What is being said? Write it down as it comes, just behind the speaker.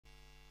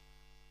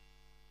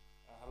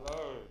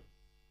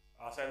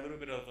So a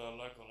little bit of the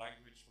local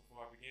language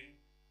before I begin.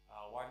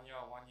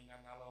 Wanya,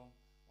 Wanyinanalam,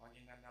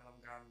 Wanyinanalam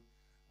gan,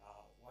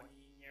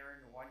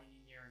 Wanyinyerin,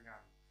 Wanyinyerin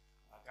gan.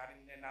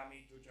 Garin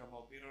Nami, Juja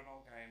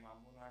Mobirono, Gaima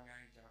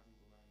Munangai,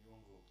 Jagungulan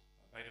Yungu.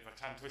 A bit of a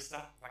tongue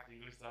twister, back to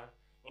English though.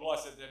 But all I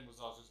said then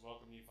was I was just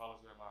welcoming you fellas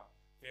where my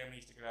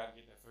families to go out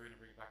and get their food and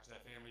bring it back to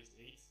their families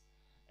to eat.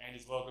 And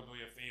it's welcome to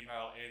your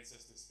female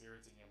ancestor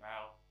spirits and your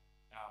male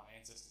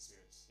ancestor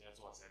spirits. Yeah, that's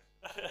all I said.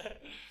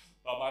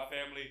 But my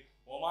family,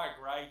 well, my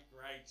great,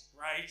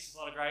 she's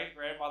not a great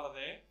grandmother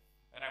there.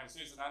 Her name was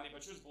Susan Andy,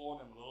 but she was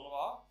born in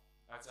Mooloola.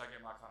 That's how I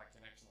get my kind of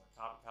connection, like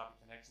Kabi Kabi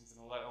connections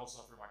and all that.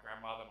 Also through my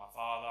grandmother, my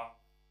father,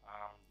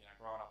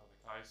 growing up on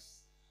the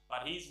coast.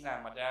 But his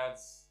name, my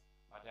dad's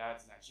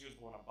name, she was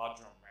born in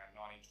Budrum around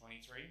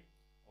 1923.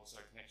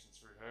 Also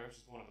connections through her.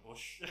 She's born in the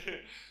bush.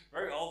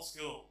 Very old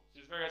school.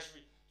 She's very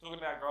actually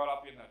talking about growing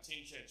up in a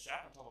tin shed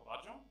shack on top of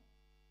Budrum.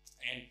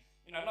 And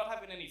not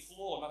having any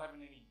floor, not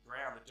having any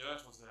ground. The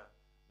dirt was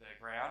the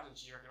ground, and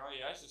she reckoned, oh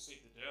yeah, I used to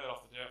sweep the dirt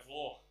off the dirt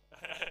floor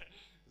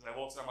because they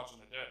walked so much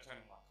on the dirt,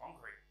 turning like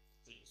concrete.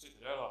 So you can sweep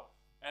the dirt off.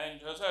 And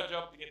it was her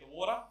job to get the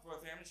water for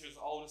her family. She was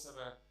the oldest of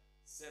her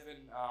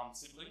 7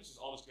 siblings. She was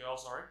the oldest girl,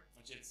 sorry,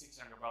 and she had 6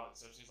 younger brothers,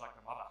 so she's like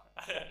the mother.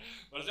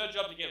 But it was her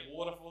job to get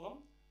water for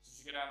them. So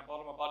she'd go down the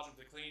bottom of Budrum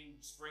to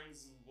clean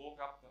springs and walk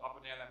up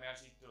and down that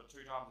mountain. She'd do it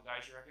 2 times a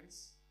day, she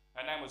reckons.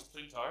 Her name was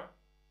Plinto.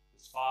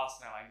 It's fast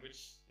in our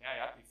language. Yeah,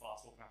 you have to be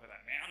fast walking up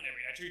that mountain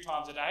every day, 2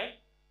 times a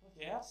day. Look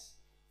out.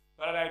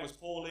 But her name was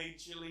Pauline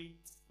Chilly.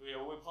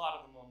 We're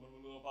part of the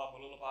Mooloola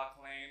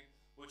clan,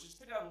 which is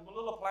pretty much,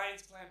 Mooloola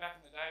Plains clan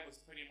back in the day was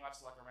pretty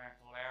much like around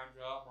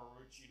Caloundra,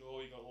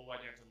 Maroochydore, you got all the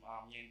way down to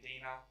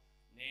Yandina,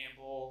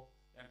 Nambour,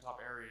 them type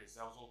areas.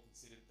 That was all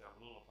considered the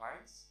Mooloola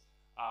Plains.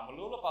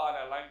 Mooloolaba in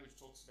our language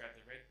talks about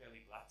the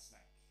red-bellied black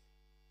snake.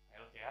 Hey,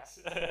 look out.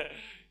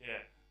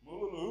 Yeah.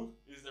 Moolooloo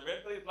is the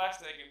red-bellied black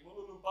snake, and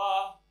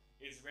Mooloolaba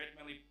is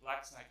red-bellied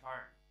black snake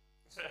home.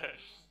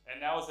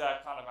 And that was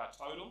our kind of our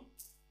totem.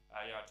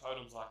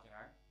 Totem's like,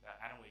 that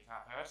animal you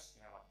can't hurt.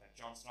 Like that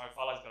Jon Snow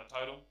fellow's got a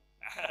totem.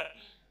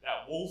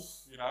 That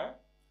wolf, kind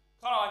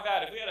of like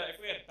that. If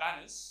we had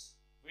banners,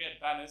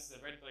 the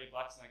red-bellied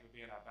black snake would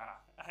be in our banner.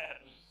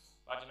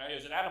 But it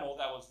was an animal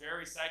that was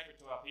very sacred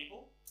to our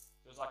people.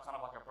 It was like kind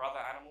of like a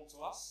brother animal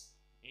to us.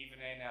 Even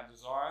in our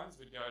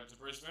designs, we'd go to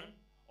Brisbane,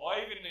 or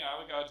even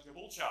we'd go to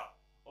Caboolture,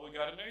 or we'd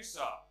go to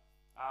Noosa.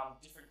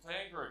 Different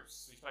clan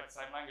groups. We spoke the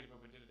same language, but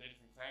we did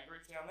different clan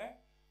groups down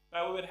there.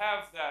 But we would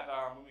have that,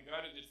 when we go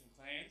to different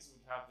clans,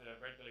 we'd have the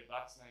red-bellied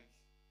black snake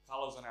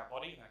colours on our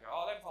body, and they go,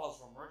 oh, that fella's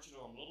from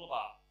Maroochydore and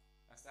Mooloolaba.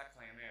 That's that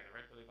clan there, the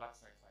red-bellied black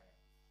snake clan.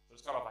 So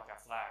it's kind of like our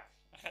flag.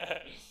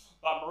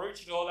 But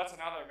Maroochydore, that's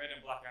another red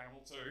and black animal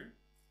too.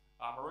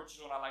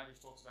 Maroochydore in our language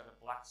talks about the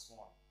black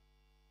swan.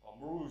 Or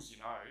Maroos,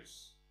 your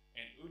nose,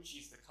 and Uchi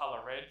is the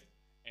colour red,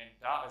 and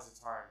Da is its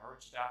home,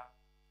 Maroochydore.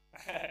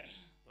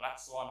 Black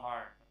swan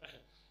home.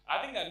 I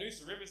think that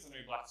Noosa River is the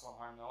new black swan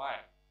home, no way.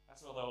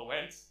 That's where they all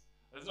went.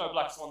 There's no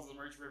black swans in the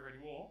Maroochydore River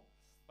anymore.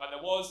 But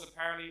there was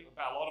apparently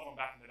about a lot of them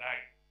back in the day.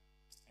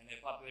 And they're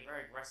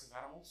very aggressive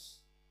animals.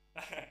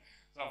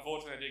 So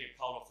unfortunately they do get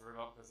culled off the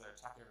river because they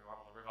attack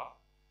everyone on the river.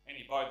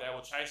 Any boat, they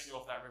will chase you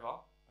off that river,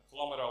 a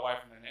kilometre away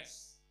from their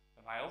nests,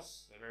 the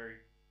males. They're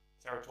very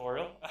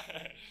territorial.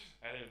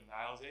 They live in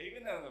males. Yeah,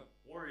 even though the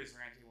warriors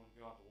around here wouldn't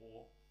go into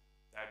war,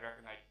 they'd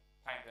reckon they'd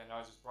paint their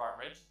noses bright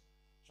red,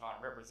 try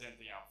and represent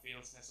the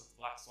fearlessness of the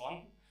black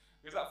swan.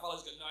 Because that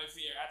fella's got no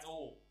fear at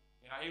all.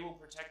 He will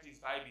protect his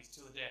babies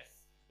to the death.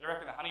 They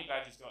reckon the honey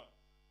badger's got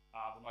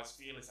the most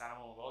fearless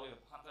animal in the world.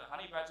 The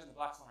honey badger and the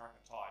black swan are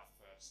reckon tied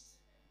for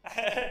first.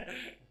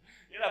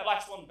 Yeah, that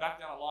black swan back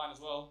down a line as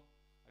well,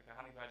 like a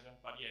honey badger.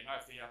 But yeah, no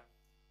fear.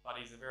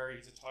 But he's a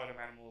totem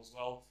animal as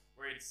well.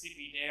 We're in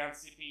Sippy down.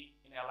 Sippy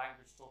in our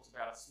language talks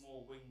about a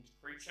small winged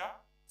creature.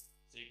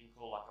 So you can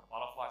call like a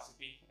butterfly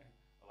sippy,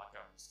 or like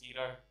a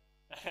mosquito.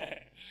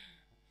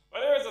 But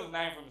there is a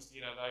name for a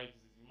mosquito though,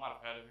 you might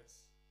have heard of it.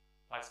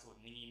 A place called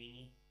Ningy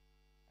Ningy.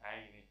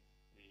 Hey,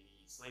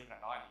 you're sleeping at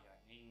night and you go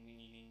ning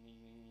ning ning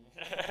ning ning.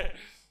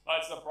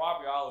 But it's the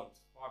Bribery Island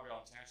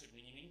Township,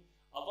 Ningy Ning.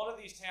 A lot of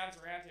these towns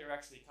around here are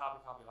actually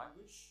Kabi Kabi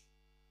language.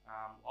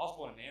 I was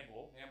born in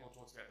Nambour. Nambour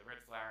talks about the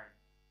red flowering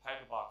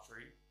paperbark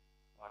tree,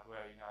 like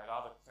where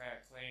other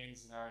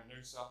clans,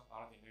 Noosa. I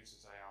don't think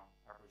Noosa's a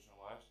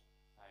Aboriginal word.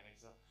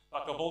 Noosa.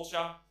 But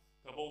Caboolture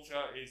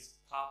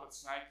is carpet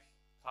snake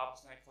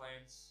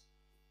clans.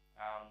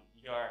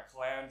 You go around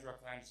Caloundra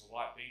is a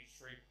white beech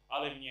tree. I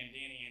live in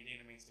Yandina.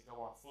 Yandina means to go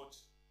on foot.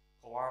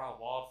 Kawana,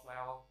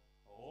 wildflower.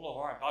 All of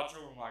mine.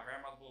 Budrum, my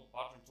grandmother bought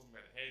Budrum, talking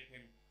about the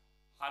hairpin.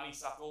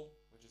 Honeysuckle,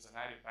 which is a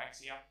native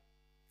Banksia.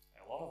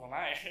 A lot of them,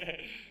 eh?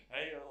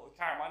 Hey,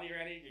 Curramundi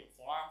around here, you got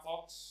flying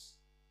fox.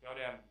 Go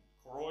down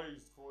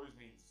Croys. Croys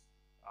means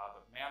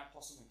the mountain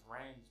possum in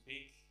Korean's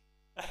big.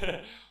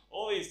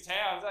 All these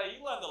towns, you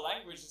learn the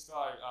language just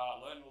by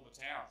learning all the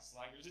towns.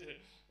 Language,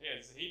 yeah,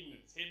 it's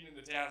hidden in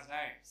the towns'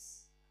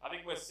 names. I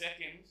think we're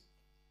second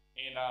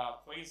in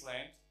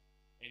Queensland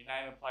in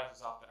naming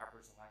places after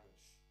Aboriginal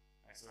language.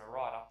 And so we're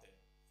right up there.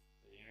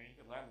 You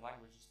can learn the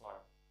language just by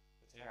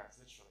the towns,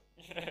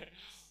 literally.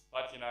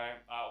 But, you know,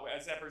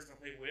 as Aboriginal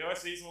people, we are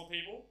seasonal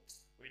people.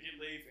 We did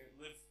live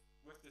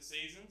with the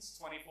seasons,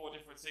 24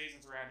 different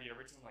seasons around here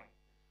originally.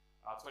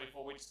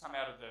 24 we just come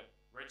out of the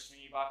red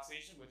stringy bark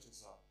season, which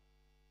is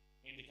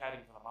indicating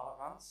for the mullet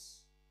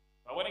runs.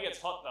 But when it gets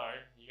hot though,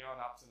 you're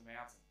going up to the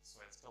mountains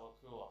where it's a little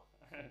cooler.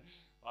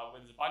 Like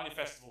with the bunya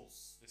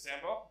festivals,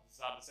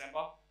 start of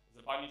December,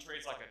 there's a bunya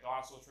tree. It's like a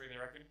dinosaur tree, they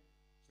reckon.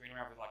 It's been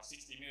around for like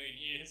 60 million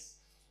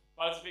years.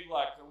 But it's a big,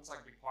 like, it looks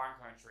like a big pine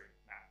cone tree.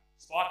 Nah,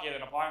 spikier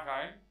than a pine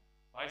cone,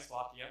 way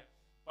spikier.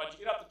 But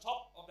you get up the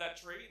top of that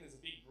tree and there's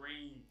a big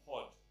green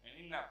pod. And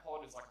in that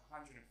pod is like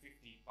 150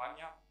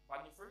 bunya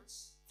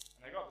fruits.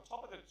 And they go up the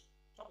top of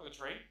the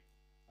tree.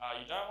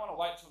 You don't want to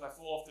wait till they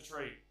fall off the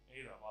tree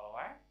either, by the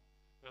way,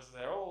 because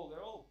they're all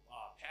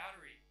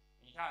powdery.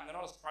 And you can't. They're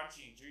not as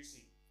crunchy and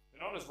juicy.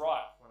 They're not as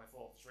ripe when they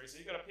fall off the tree.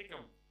 So you've got to pick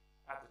them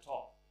at the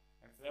top.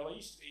 And they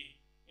used to be,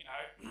 you know,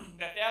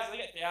 they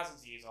get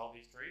thousands of years old,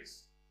 these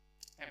trees,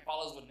 and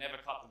fellas would never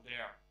cut them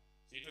down.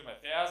 So you're talking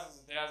about thousands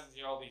and thousands of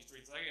years old, these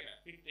trees. So they get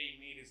about 15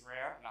 metres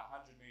round and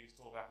 100 metres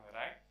tall back in the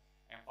day.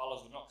 And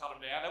fellas would not cut them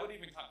down. They would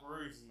even cut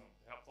grooves in them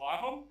to help climb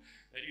them.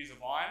 They'd use a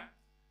vine,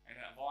 and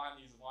that vine,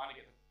 use a vine to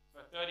get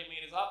for 30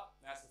 metres up.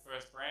 And that's the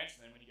first branch.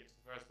 And then when you get to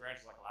the first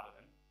branch, it's like a ladder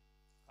then.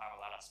 Kind of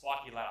a ladder,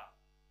 spiky ladder.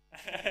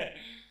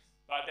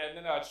 But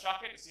then they would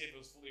chuck it to see if it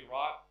was fully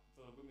ripe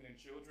for the women and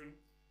children.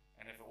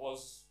 And if it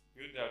was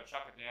good, they would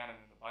chuck it down, and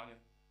then the bunya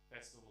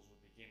festivals would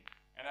begin.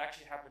 And it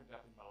actually happened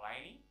up in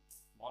Malani,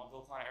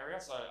 Montville kind of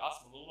area. So us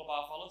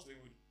Mooloolaba fellas, we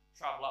would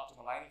travel up to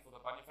Malani for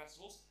the bunya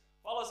festivals.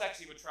 Fellas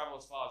actually would travel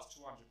as far as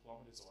 200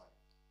 kilometres away.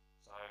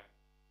 So,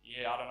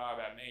 yeah, I don't know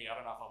about me. I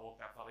don't know if I walk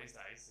that far these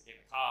days to get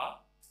in a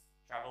car.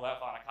 Travel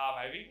that far in a car,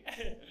 maybe.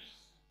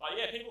 But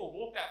yeah, people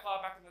walk that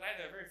far back in the day.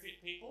 They were very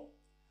fit people.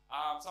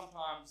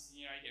 Sometimes,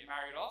 you know, you get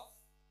married off.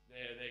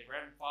 Their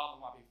grandfather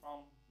might be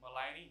from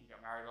Malani. He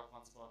got married off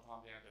once upon a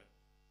time down to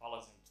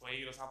fellas in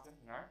Tweed or something,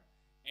 you know.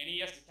 And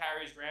he has to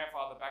carry his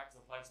grandfather back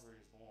to the place where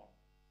he was born.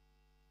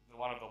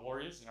 One of the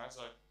warriors, you know.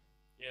 So,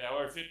 yeah, they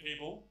were fit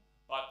people.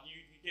 But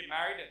you get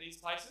married at these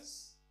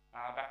places.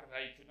 Back in the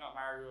day, you could not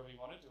marry whoever you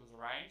wanted. It was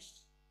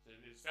arranged. So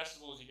these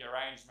festivals, you get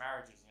arranged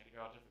marriages. You had to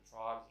go to different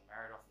tribes. You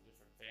married off from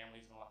different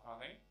families and all that kind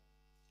of thing.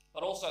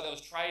 But also there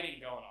was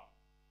trading going on.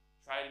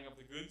 Trading of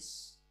the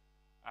goods.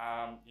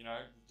 You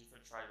know,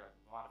 different trade. Like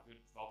you might have good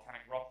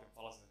volcanic rock that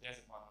fellas in the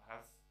desert might not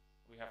have.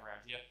 We have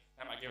around here.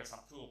 That might give us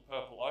some cool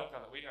purple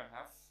ochre that we don't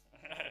have.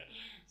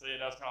 So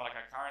yeah, that was kind of like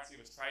our currency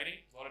was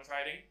trading. A lot of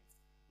trading.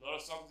 A lot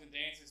of songs and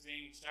dances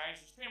being exchanged.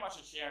 It's pretty much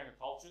a sharing of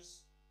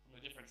cultures from the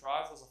different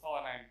tribes. There's a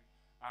fellow named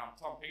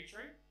Tom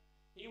Petrie.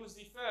 He was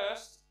the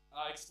first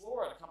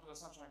explorer to come to the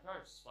Sunshine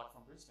Coast, like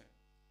from Brisbane.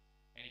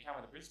 And he came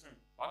with a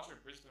bunch of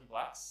Brisbane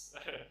blacks.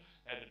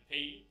 Had the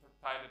P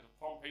painted to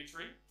Tom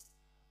Petrie.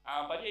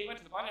 But yeah, he went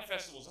to the bunya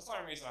festivals. That's the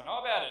only reason I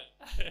know about it.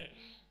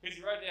 Because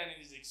he wrote down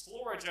in his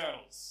explorer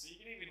journals. So you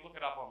can even look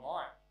it up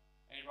online.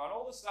 And he wrote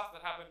all the stuff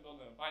that happened on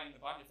the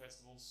bunya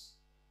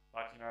festivals.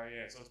 But you know,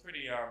 yeah, so it's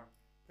pretty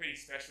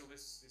special,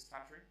 this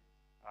country.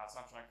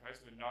 Sunshine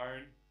Coast, we're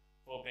known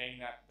for being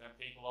that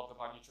people of the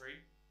bunya tree.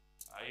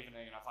 Even,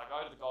 you know, if I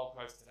go to the Gold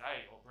Coast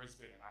today or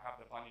Brisbane and I have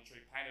the bunya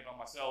tree painted on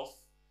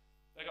myself,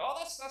 they go, oh,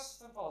 that's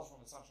them fellas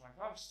from the Sunshine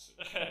Coast.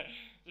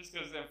 Just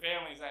because their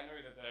families, they knew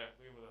that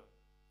we were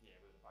the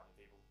bunya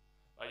people.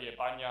 But yeah,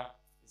 bunya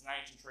is an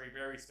ancient tree,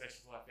 very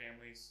special for our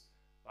families.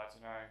 But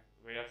you know,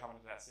 we are coming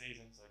into that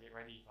season, so get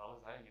ready,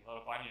 fellas. You get a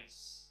lot of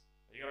bunyas.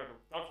 You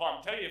gotta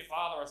climb. Tell your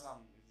father or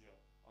something.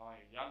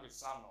 Your youngest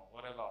son or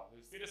whatever,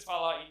 who's fittest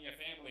fella in your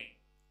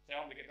family, tell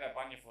him to get that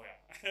bunya for you.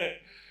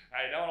 Hey,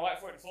 you don't want to wait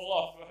for it to fall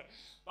off.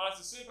 But it's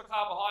a super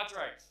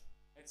carbohydrate.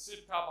 It's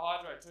super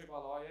carbohydrate too,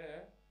 by the way,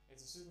 yeah.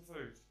 It's a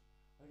superfood.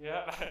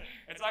 Yeah.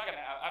 It's like an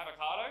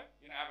avocado.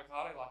 You know,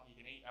 avocado, like you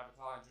can eat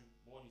avocado and drink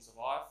more and you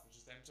survive, which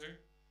is them too.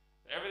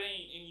 But everything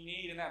you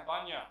need in that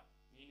bunya,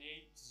 you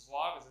need to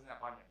survive is in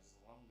that bunya.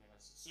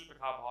 It's a super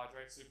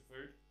carbohydrate,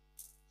 superfood.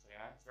 So, you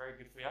know, it's very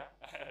good for you.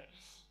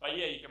 But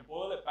yeah, you can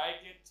boil it,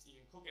 bake it, you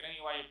can cook it any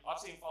way. I've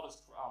seen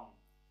fellas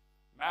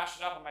mash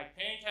it up and make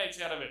pancakes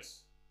out of it.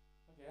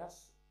 Okay,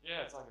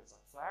 it's like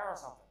flour or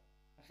something.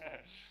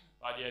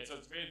 But yeah, so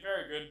it's very,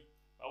 very good.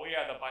 But we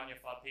are the bunya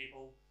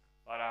people.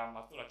 But I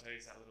thought I'd tell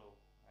you that little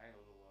thing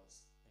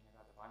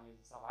about the bunyas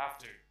and stuff. I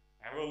have to.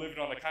 And we're living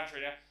on the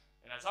country now.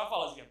 You know, some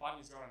fellas get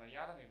bunyas growing in the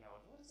yard. I don't even know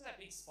what is that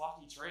big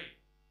spiky tree.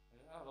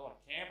 I don't want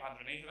to camp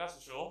underneath it, that's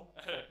for sure.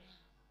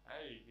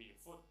 Hey, you'd be a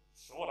foot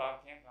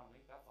shorter camping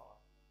underneath that fella.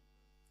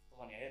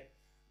 On your head.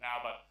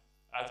 Now, but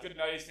it's good to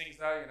know these things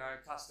though. You know,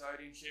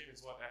 custodianship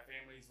is what our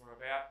families were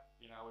about.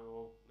 You know, we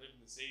were living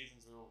the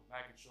seasons, we were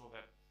making sure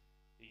that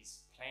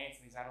these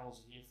plants and these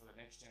animals are here for the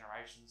next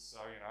generations.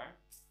 So, you know,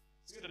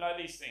 it's good to know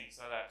these things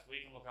so that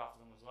we can look after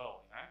them as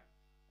well, you know.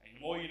 And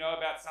the more you know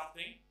about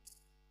something,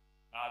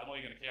 the more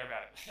you're going to care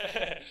about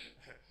it.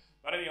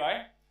 But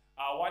anyway,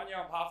 one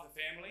year on behalf of the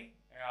family,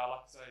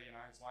 like I say, you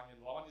know, it's 1 year.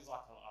 One is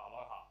like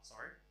aloha,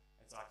 sorry.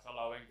 It's like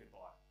hello and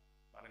goodbye.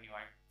 But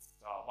anyway,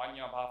 so 1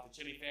 year on behalf of the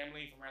Chilly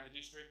family from around the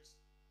district,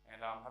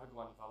 and have a good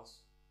one, you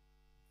fellas.